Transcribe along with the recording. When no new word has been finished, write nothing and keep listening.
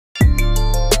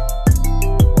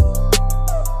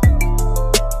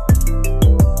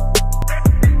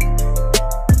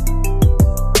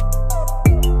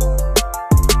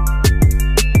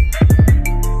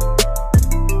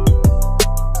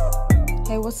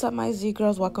What's up, my Z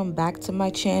girls? Welcome back to my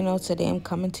channel. Today I'm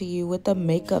coming to you with a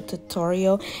makeup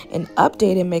tutorial, an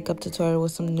updated makeup tutorial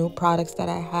with some new products that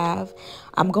I have.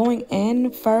 I'm going in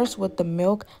first with the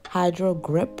Milk Hydro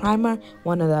Grip Primer,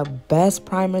 one of the best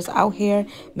primers out here.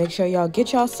 Make sure y'all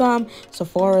get y'all some.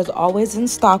 Sephora is always in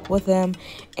stock with them,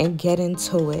 and get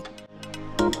into it.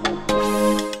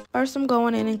 First, I'm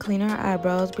going in and cleaning her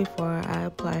eyebrows before I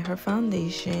apply her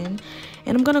foundation.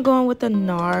 And I'm going to go in with the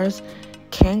NARS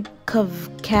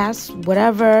Cast,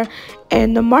 whatever,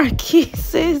 and the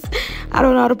Marquises. I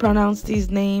don't know how to pronounce these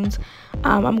names.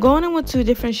 I'm going in with two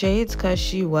different shades because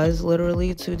she was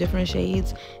literally two different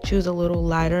shades. She was a little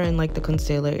lighter in like the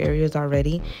concealer areas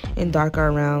already and darker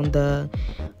around the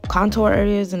contour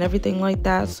areas and everything like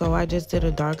that. So I just did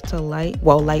a dark to light,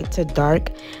 well, light to dark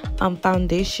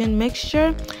foundation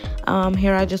mixture.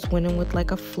 Here I just went in with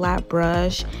like a flat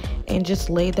brush and just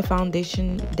laid the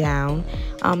foundation down.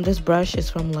 This brush is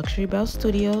from Luxury Belle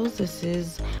Studios. This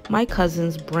is my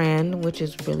cousin's brand, which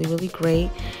is really great.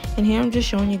 And here I'm just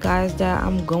showing you guys that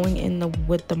I'm going in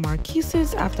with the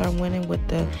Marquises after I went in with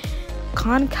the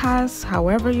Concast,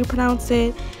 however you pronounce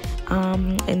it.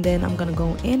 And then I'm gonna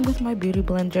go in with my beauty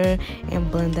blender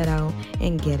and blend that out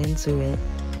and get into it.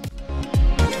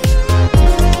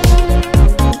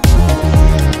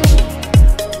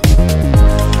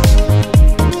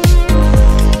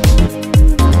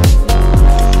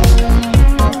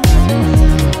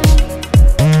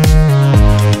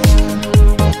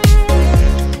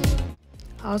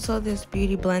 Also, this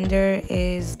beauty blender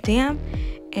is damp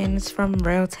and it's from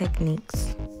Real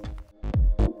Techniques.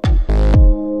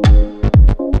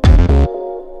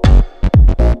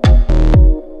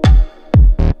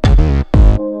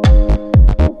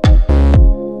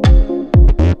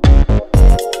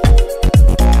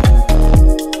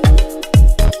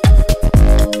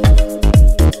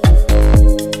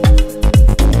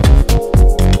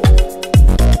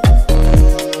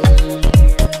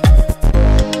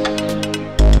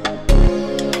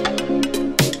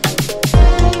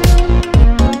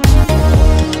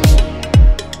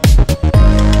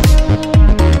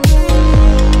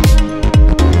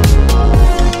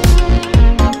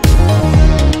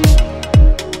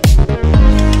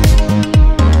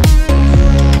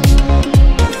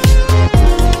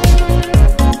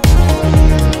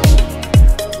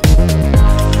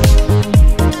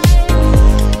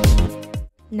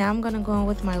 Now I'm gonna go in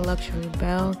with my Luxury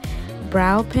Belle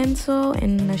brow pencil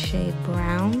in the shade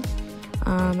brown.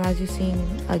 As you see,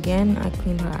 again, I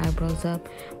cleaned her eyebrows up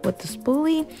with the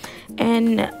spoolie,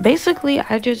 and basically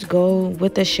I just go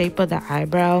with the shape of the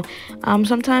eyebrow.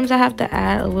 Sometimes I have to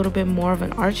add a little bit more of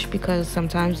an arch because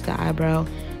sometimes the eyebrow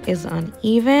is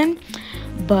uneven,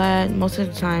 but most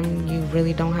of the time you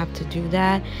really don't have to do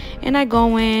that. And I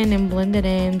go in and blend it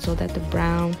in so that the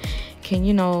brown can,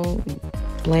 you know,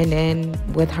 blend in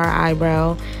with her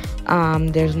eyebrow.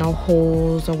 There's no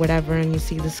holes or whatever, and you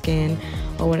see the skin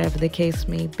or whatever the case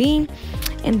may be.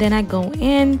 And then I go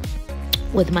in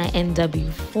with my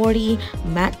NW40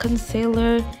 matte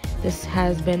concealer. This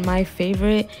has been my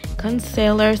favorite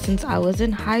concealer since I was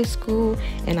in high school,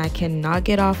 and I cannot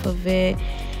get off of it.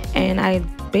 And I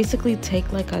basically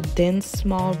take like a dense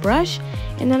small brush,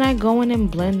 and then I go in and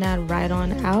blend that right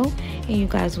on out, and you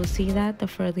guys will see that the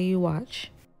further you watch.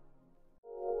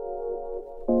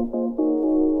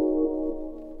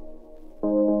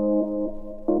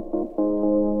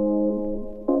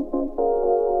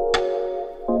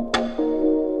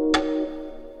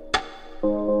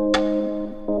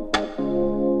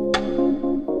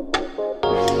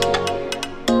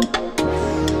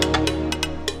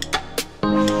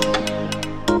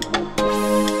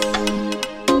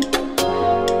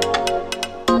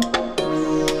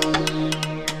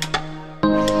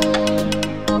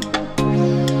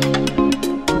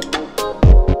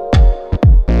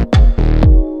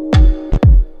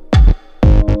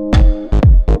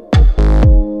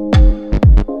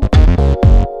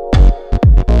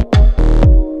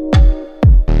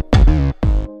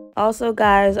 Also,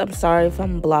 guys, I'm sorry if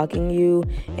I'm blocking you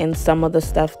in some of the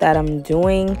stuff that I'm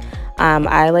doing.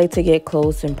 I like to get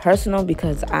close and personal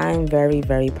because I'm very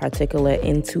particular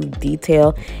into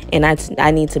detail, and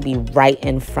I need to be right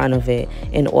in front of it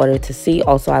in order to see.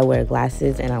 Also, I wear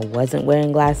glasses, and I wasn't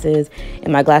wearing glasses,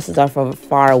 and my glasses are from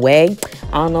far away.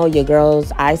 I don't know, your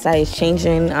girl's eyesight is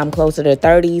changing. I'm closer to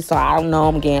 30, so I don't know,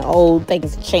 I'm getting old.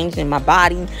 Things are changing in my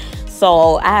body.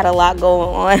 So I had a lot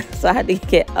going on, so I had to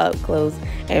get up close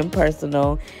and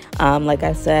personal. Like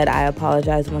I said, I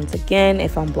apologize once again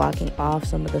if I'm blocking off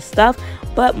some of the stuff,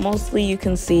 but mostly you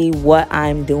can see what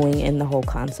I'm doing in the whole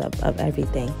concept of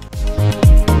everything.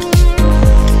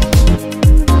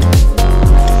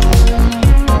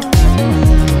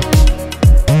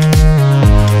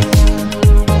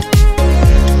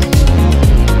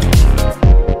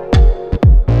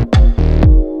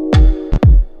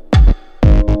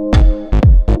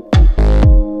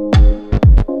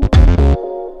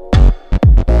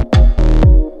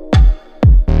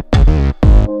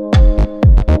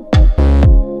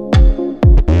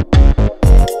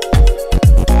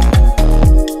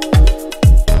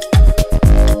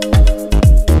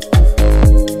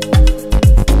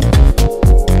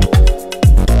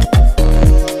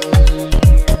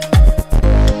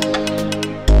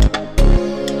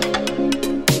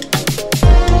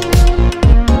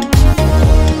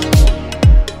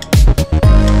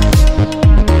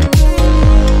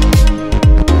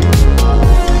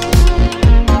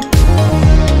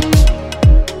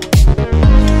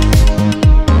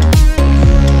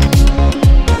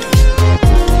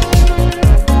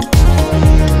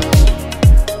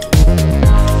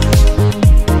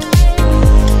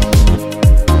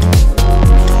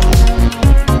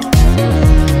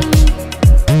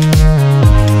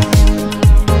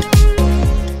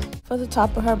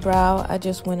 top of her brow, I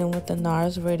just went in with the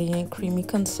NARS Radiant Creamy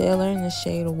Concealer in the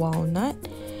shade Walnut.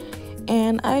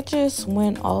 And I just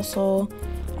went also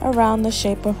around the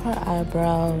shape of her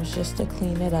eyebrows just to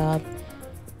clean it up.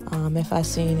 If I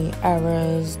see any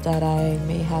errors that I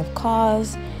may have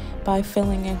caused by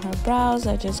filling in her brows,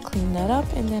 I just cleaned that up,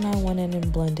 and then I went in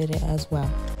and blended it as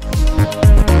well.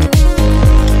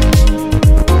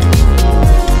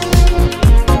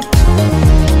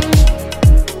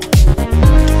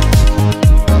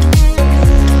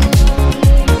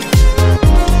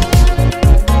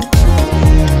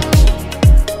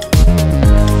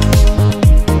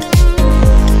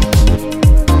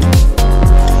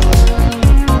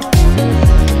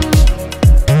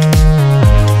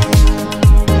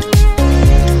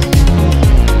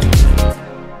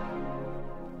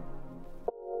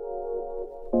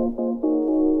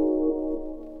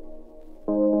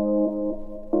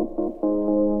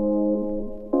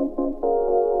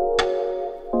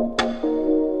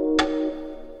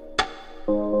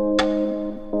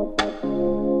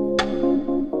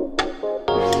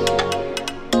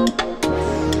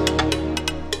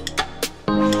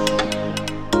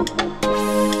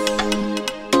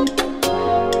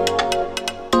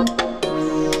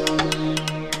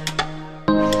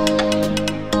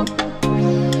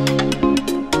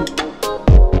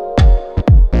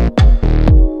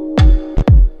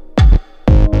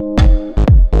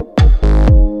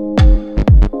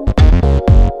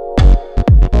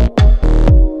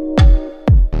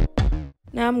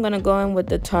 Now I'm going to go in with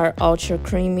the Tarte Ultra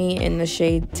Creamy in the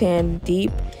shade Tan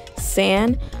Deep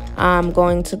Sand. I'm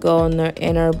going to go in the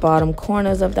inner bottom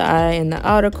corners of the eye and the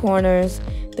outer corners.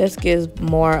 This gives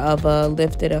more of a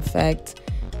lifted effect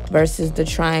versus the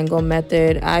triangle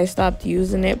method. I stopped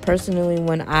using it personally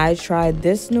when I tried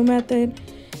this new method.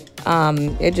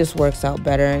 It just works out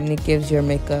better and it gives your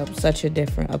makeup such a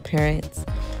different appearance.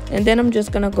 And then I'm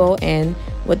just going to go in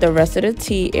with the rest of the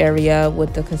T area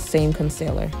with the same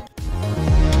concealer.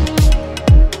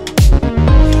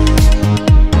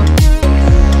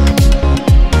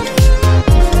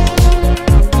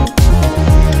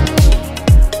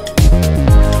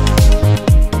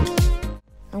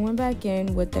 Back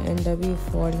in with the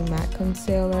NW40 matte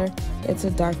concealer. It's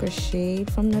a darker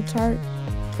shade from the Tarte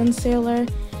concealer.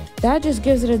 That just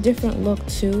gives it a different look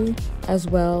too as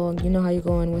well. You know how you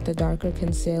go in with a darker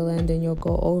concealer and then you'll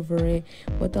go over it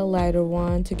with a lighter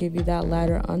one to give you that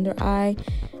lighter under eye.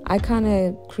 I kind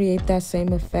of create that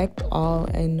same effect all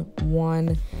in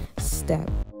one step.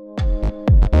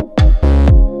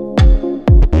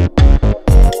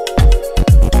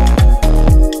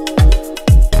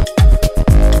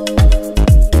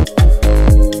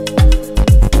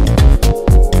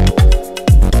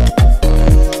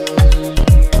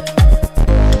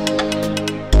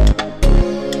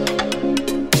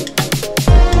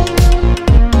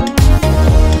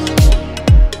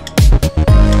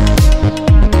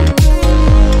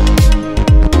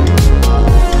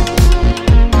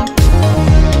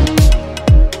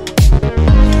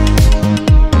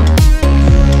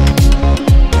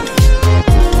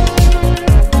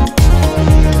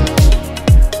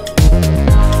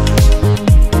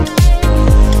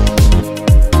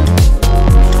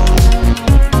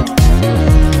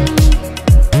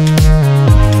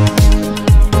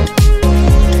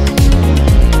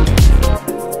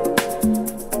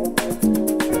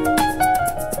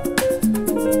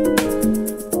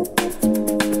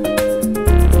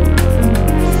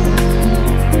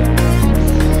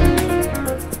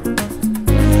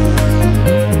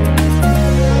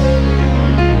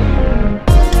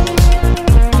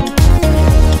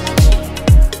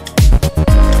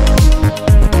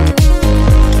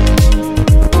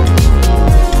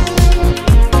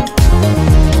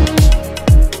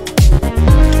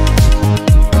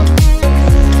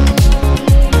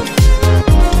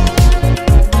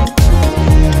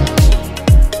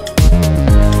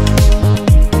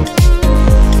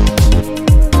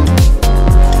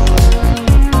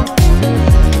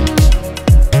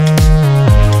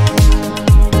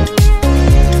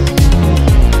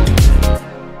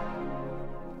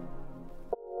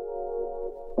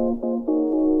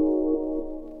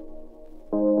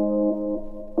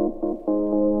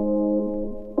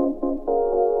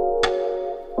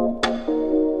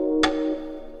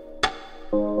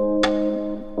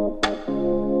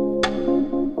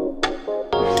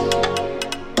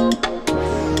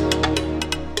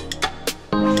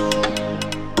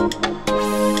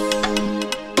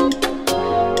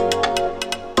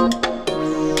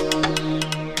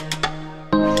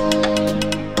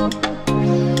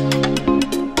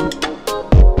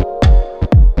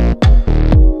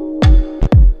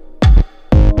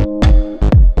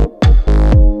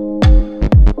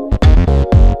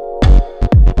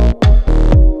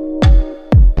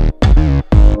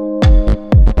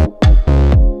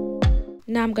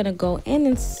 Now I'm gonna go in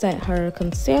and set her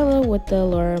concealer with the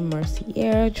Laura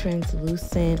Mercier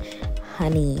Translucent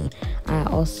Honey. I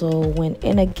also went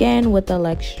in again with the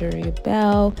Luxury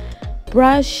Belle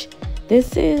brush.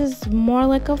 This is more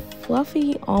like a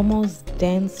fluffy, almost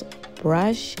dense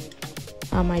brush.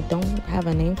 I don't have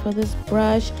a name for this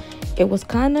brush. It was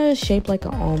kind of shaped like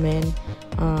an almond.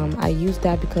 I used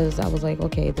that because I was like,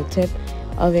 okay, the tip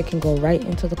of it can go right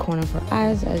into the corner of her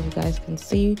eyes, as you guys can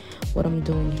see what I'm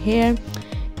doing here,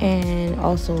 and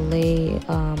also lay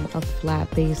a flat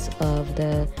base of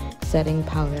the setting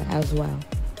powder as well.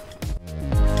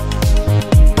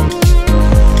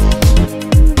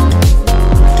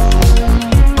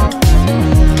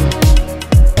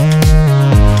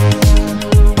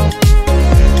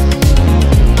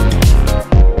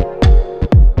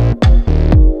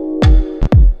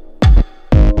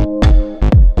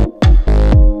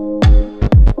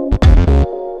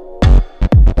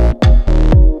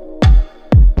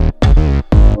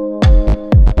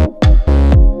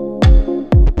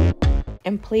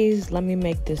 And please let me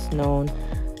make this known.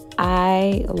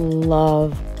 I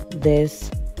love this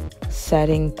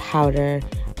setting powder.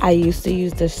 I used to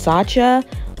use the Sacha,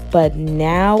 but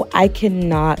now I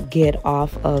cannot get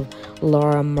off of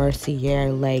Laura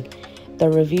Mercier. Like, the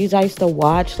reviews I used to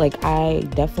watch, like, I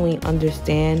definitely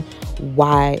understand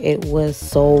why it was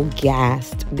so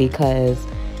gassed, because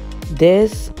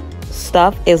this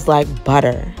stuff is like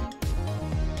butter.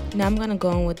 Now I'm gonna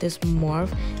go in with this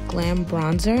Morphe Glam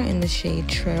bronzer in the shade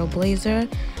Trailblazer.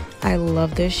 I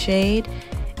love this shade.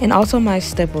 And also my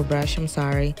stipple brush, I'm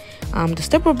sorry. The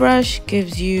stipple brush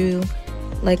gives you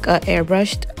like a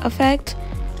airbrushed effect.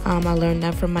 I learned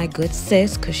that from my good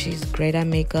sis, because she's great at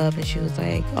makeup, and she was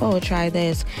like, oh, try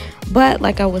this. But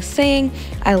like I was saying,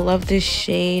 I love this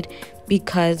shade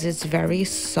because it's very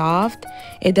soft.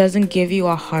 It doesn't give you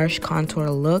a harsh contour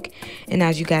look. And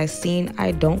as you guys seen,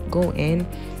 I don't go in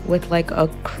with like a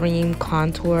cream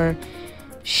contour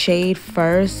shade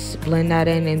first, blend that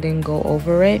in, and then go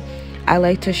over it. I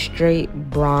like to straight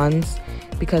bronze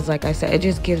because, like I said, it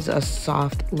just gives a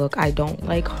soft look. I don't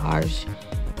like harsh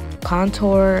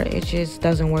contour. It just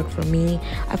doesn't work for me.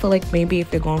 I feel like maybe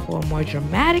if you're going for a more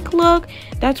dramatic look,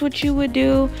 that's what you would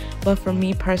do. But for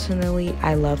me personally,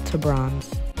 I love to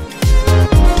bronze.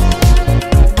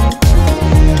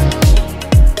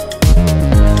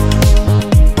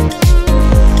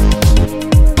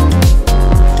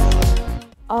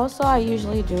 Also, I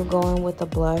usually do go in with a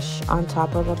blush on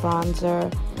top of the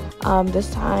bronzer.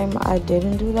 This time I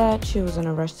didn't do that. She was in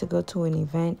a rush to go to an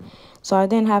event, so I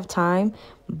didn't have time,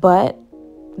 but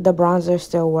the bronzer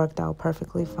still worked out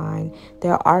perfectly fine.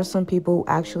 There are some people who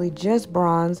actually just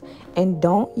bronze and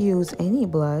don't use any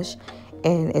blush,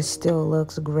 and it still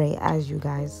looks great, as you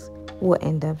guys will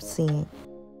end up seeing.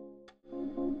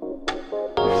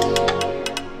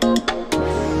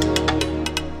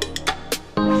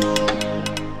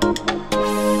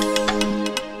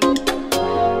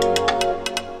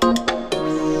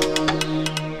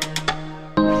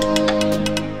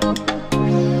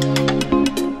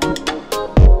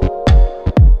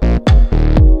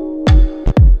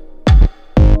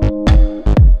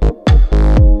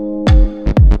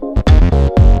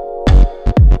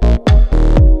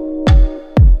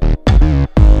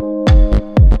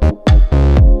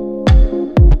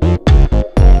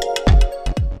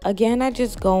 Again, I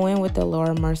just go in with the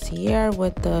Laura Mercier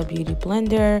with the Beauty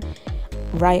Blender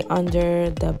right under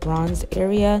the bronze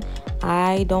area.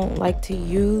 I don't like to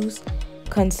use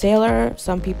concealer.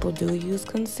 Some people do use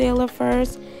concealer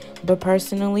first, but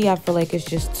personally, I feel like it's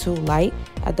just too light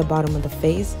at the bottom of the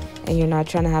face, and you're not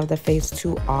trying to have the face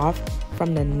too off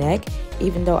from the neck,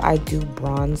 even though I do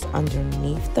bronze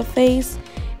underneath the face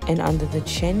and under the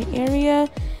chin area.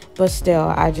 But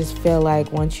still, I just feel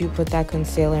like once you put that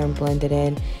concealer and blend it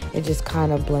in, it just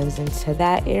kind of blends into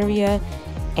that area,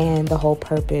 and the whole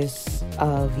purpose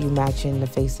of you matching the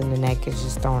face and the neck is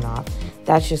just thrown off.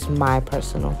 That's just my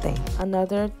personal thing.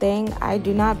 Another thing, I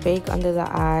do not bake under the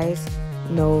eyes,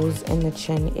 nose, and the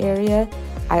chin area.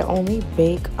 I only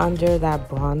bake under that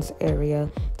bronze area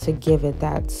to give it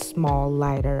that small,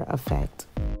 lighter effect.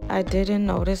 I didn't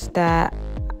notice that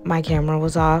my camera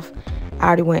was off. I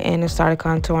already went in and started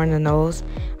contouring the nose.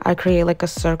 I create like a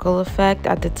circle effect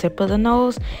at the tip of the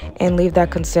nose and leave that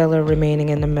concealer remaining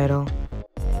in the middle.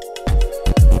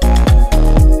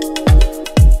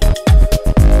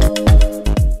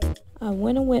 I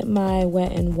went in with my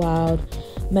Wet n Wild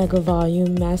Mega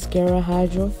Volume Mascara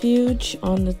Hydrofuge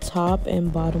on the top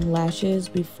and bottom lashes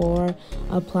before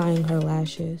applying her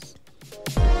lashes.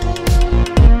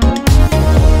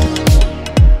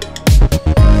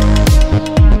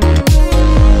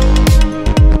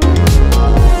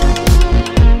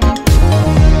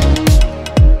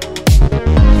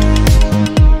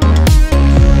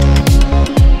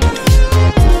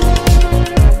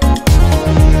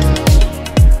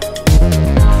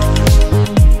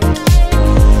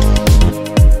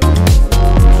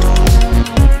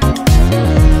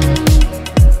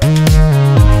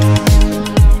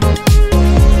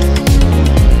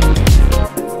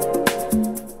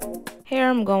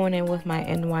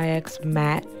 NYX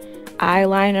matte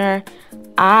eyeliner.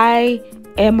 I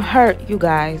am hurt, you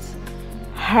guys.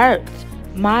 Hurt.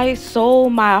 My soul,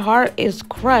 my heart is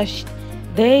crushed.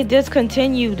 They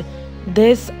discontinued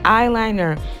this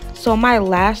eyeliner. So my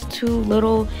last 2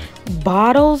 little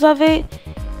bottles of it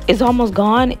is almost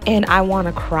gone, and I want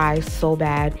to cry so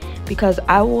bad because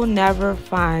I will never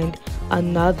find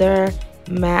another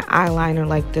matte eyeliner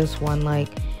like this one.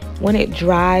 Like, when it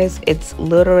dries, it's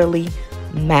literally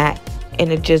matte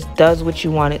and it just does what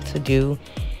you want it to do.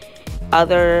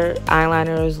 Other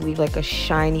eyeliners leave like a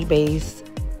shiny base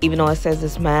even though it says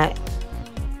it's matte,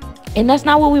 and that's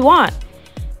not what we want.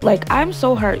 Like, I'm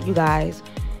so hurt, you guys.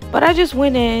 But I just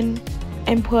went in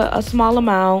and put a small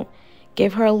amount,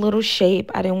 gave her a little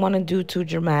shape. I didn't want to do too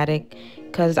dramatic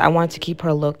because I wanted to keep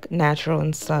her look natural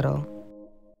and subtle.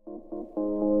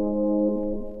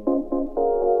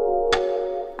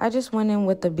 I just went in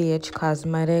with the BH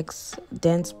Cosmetics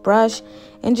dense brush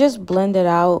and just blended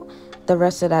out the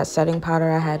rest of that setting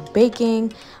powder I had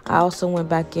baking. I also went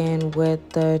back in with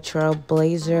the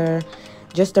Trailblazer,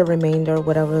 just the remainder,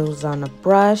 whatever was on the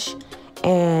brush,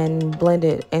 and blend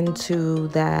it into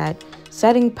that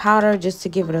setting powder just to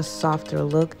give it a softer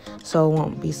look so it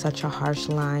won't be such a harsh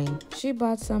line. She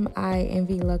bought some Eye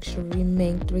Envy Luxury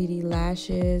Mink 3D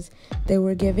lashes. They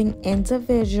were giving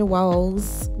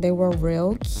individuals. They were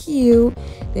real cute.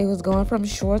 They was going from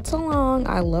short to long.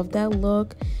 I love that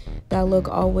look. That look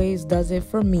always does it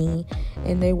for me.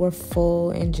 And they were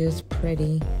full and just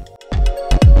pretty.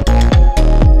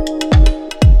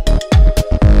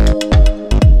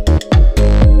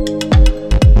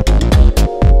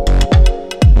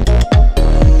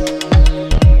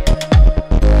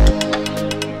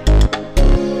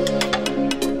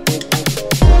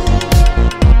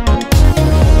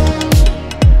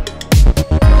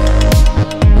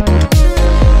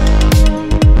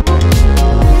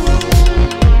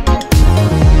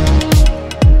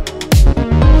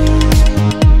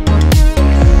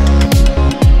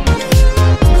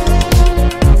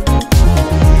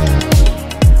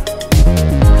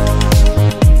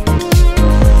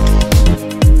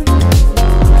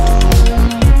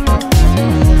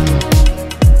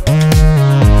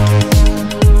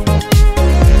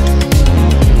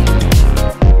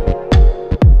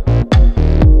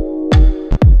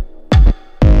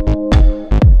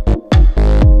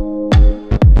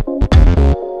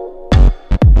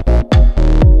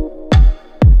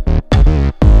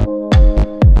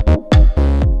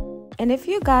 And if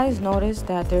you guys notice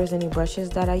that there's any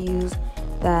brushes that I use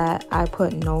that I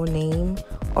put no name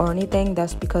or anything,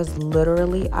 that's because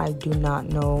literally I do not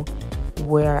know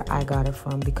where I got it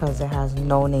from because it has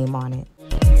no name on it.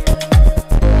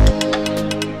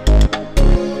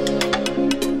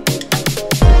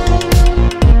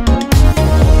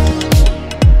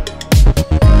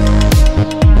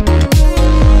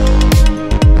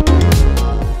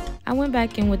 I went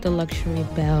back in with the Luxury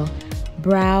Belle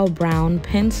Brow Brown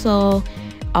Pencil.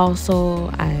 Also,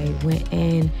 I went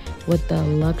in with the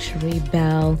Luxury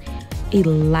Belle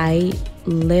Elite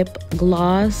Lip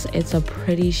Gloss. It's a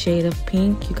pretty shade of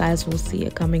pink. You guys will see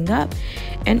it coming up.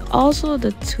 And also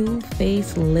the Too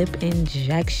Faced Lip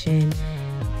Injection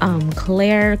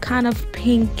Claire kind of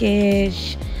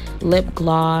pinkish lip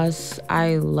gloss.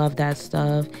 I love that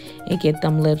stuff. It get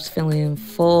them lips feeling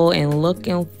full and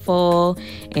looking full,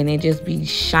 and it just be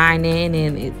shining,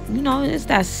 and it, you know, it's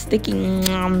that sticky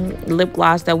lip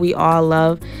gloss that we all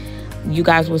love. You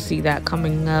guys will see that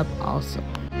coming up also.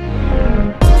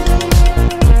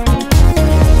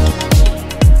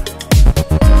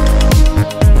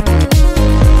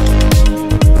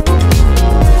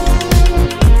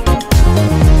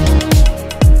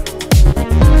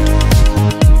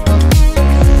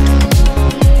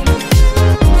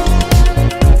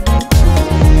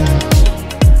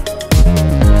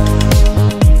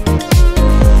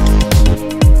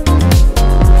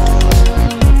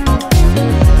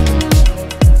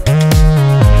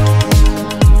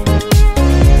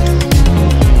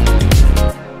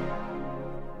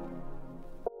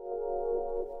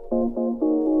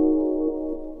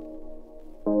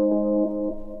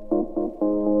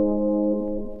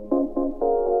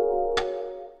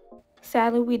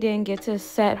 Sadly, we didn't get to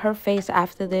set her face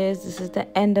after this. This is the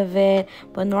end of it.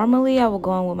 But normally, I will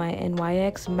go on with my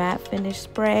NYX matte finish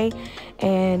spray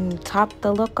and top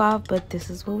the look off. But this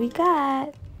is what we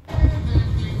got. Hold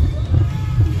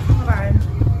on.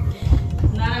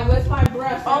 Nah, where's my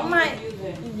brush? Oh my,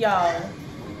 yo.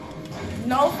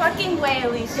 No fucking way,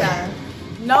 Alicia.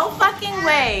 No fucking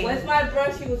way. Where's my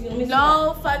brush?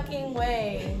 No fucking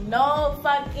way. No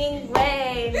fucking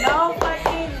way. No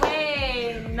fucking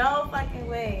way. No fucking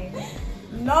way.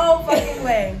 No fucking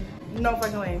way. No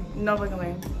fucking way. No fucking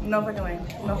way. No fucking way.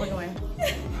 No fucking way.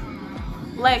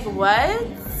 Like what?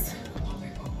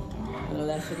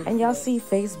 And y'all see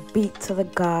face beat to the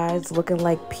gods, looking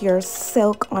like pure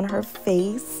silk on her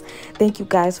face. Thank you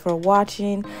guys for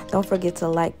watching. Don't forget to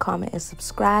like, comment, and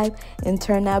subscribe, and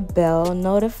turn that bell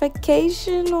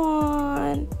notification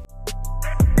on.